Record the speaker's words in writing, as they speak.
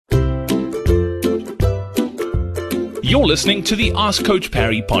You're listening to the Ask Coach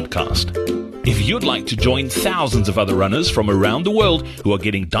Parry podcast. If you'd like to join thousands of other runners from around the world who are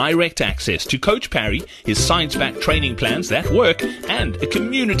getting direct access to Coach Parry, his science-backed training plans that work, and a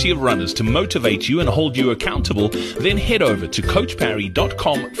community of runners to motivate you and hold you accountable, then head over to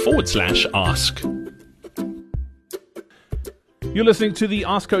coachparry.com/ask. You're listening to the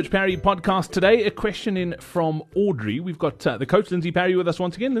Ask Coach Parry podcast today. A question in from Audrey. We've got the coach, Lindsay Parry, with us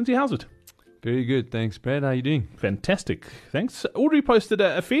once again. Lindsay, how's it? Very good. Thanks, Brad. How are you doing? Fantastic. Thanks. Audrey posted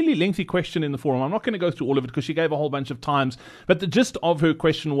a fairly lengthy question in the forum. I'm not going to go through all of it because she gave a whole bunch of times. But the gist of her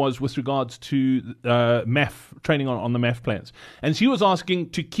question was with regards to MAF, training on the MAF plans. And she was asking,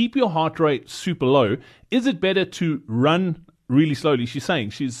 to keep your heart rate super low, is it better to run really slowly? She's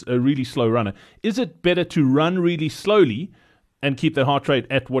saying she's a really slow runner. Is it better to run really slowly and keep that heart rate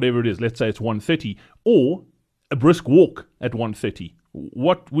at whatever it is? Let's say it's 130, or a brisk walk at 130.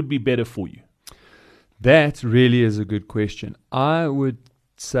 What would be better for you? That really is a good question. I would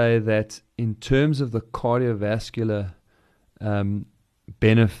say that in terms of the cardiovascular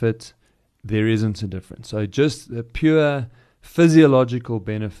benefit, there isn't a difference. So just the pure physiological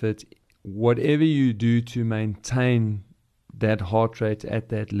benefit, whatever you do to maintain that heart rate at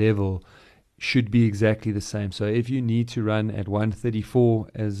that level should be exactly the same. So if you need to run at 134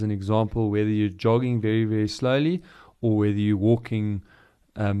 as an example, whether you're jogging very, very slowly or whether you're walking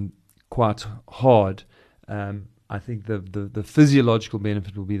quite hard, I think the physiological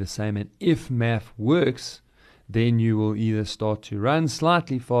benefit will be the same. And if MAF works, then you will either start to run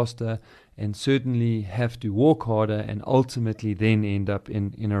slightly faster and certainly have to walk harder and ultimately then end up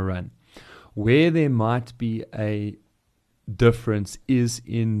in a run. Where there might be a difference is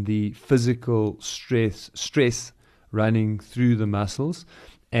in the physical stress running through the muscles.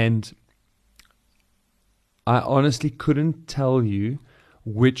 And I honestly couldn't tell you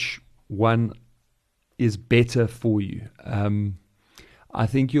which one is better for you. I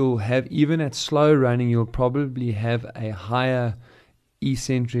think you'll have, even at slow running, you'll probably have a higher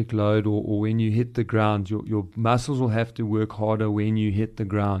eccentric load, or when you hit the ground, your muscles will have to work harder when you hit the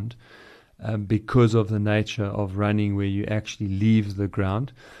ground because of the nature of running where you actually leave the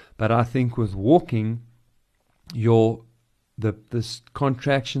ground. But I think with walking, the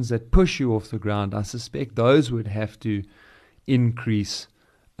contractions that push you off the ground, I suspect those would have to increase.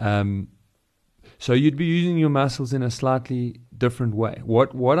 So you'd be using your muscles in a slightly different way.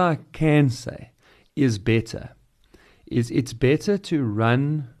 What I can say is it's better to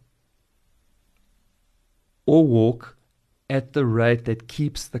run or walk at the rate that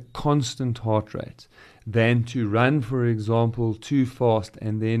keeps the constant heart rate than to run, for example, too fast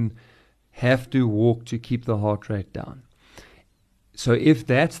and then have to walk to keep the heart rate down. So if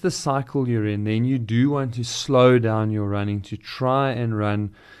that's the cycle you're in, then you do want to slow down your running to try and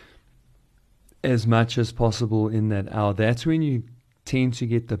run as much as possible in that hour. That's when you tend to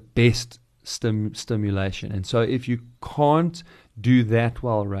get the best stimulation. And so if you can't do that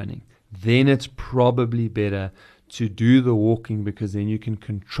while running, then it's probably better to do the walking, because then you can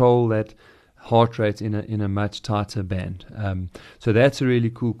control that heart rate in a much tighter band. So that's a really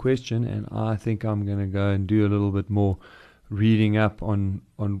cool question, and I think I'm going to go and do a little bit more reading up on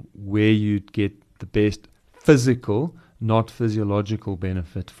where you'd get the best physical, not physiological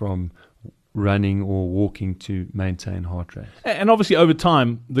benefit from running or walking to maintain heart rate. And obviously over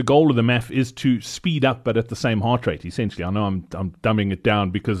time, the goal of the MAF is to speed up but at the same heart rate, essentially. I know I'm dumbing it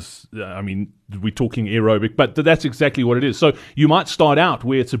down because, we're talking aerobic, but that's exactly what it is. So you might start out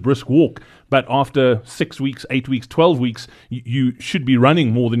where it's a brisk walk, but after 6 weeks, 8 weeks, 12 weeks, you should be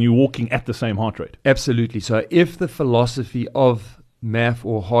running more than you're walking at the same heart rate. Absolutely. So if the philosophy of MAF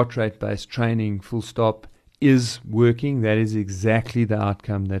or heart rate-based training, full stop, is working, that is exactly the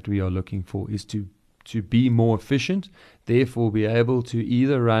outcome that we are looking for, is to be more efficient, therefore be able to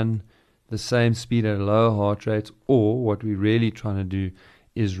either run the same speed at a lower heart rate, or what we're really trying to do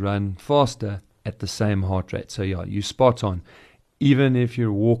is run faster at the same heart rate. So yeah, you spot on. Even if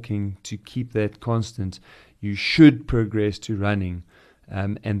you're walking, to keep that constant, you should progress to running,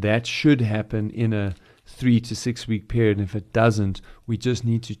 and that should happen in a 3 to 6 week period. And if it doesn't, we just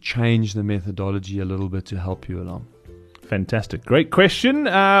need to change the methodology a little bit to help you along. Fantastic. Great question.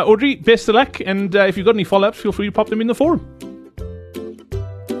 Audrey, best of luck. And if you've got any follow-ups, feel free to pop them in the forum.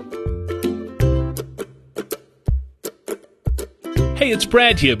 Hey, Hey, it's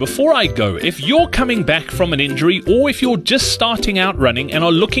Brad here. Before I go, if you're coming back from an injury or if you're just starting out running and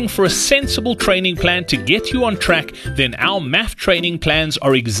are looking for a sensible training plan to get you on track, then our MAF training plans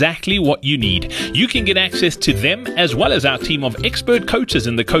are exactly what you need. You can get access to them as well as our team of expert coaches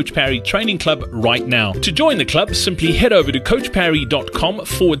in the Coach Parry Training Club right now. To join the club, simply head over to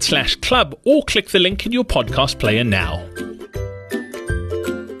coachparry.com/club or click the link in your podcast player now.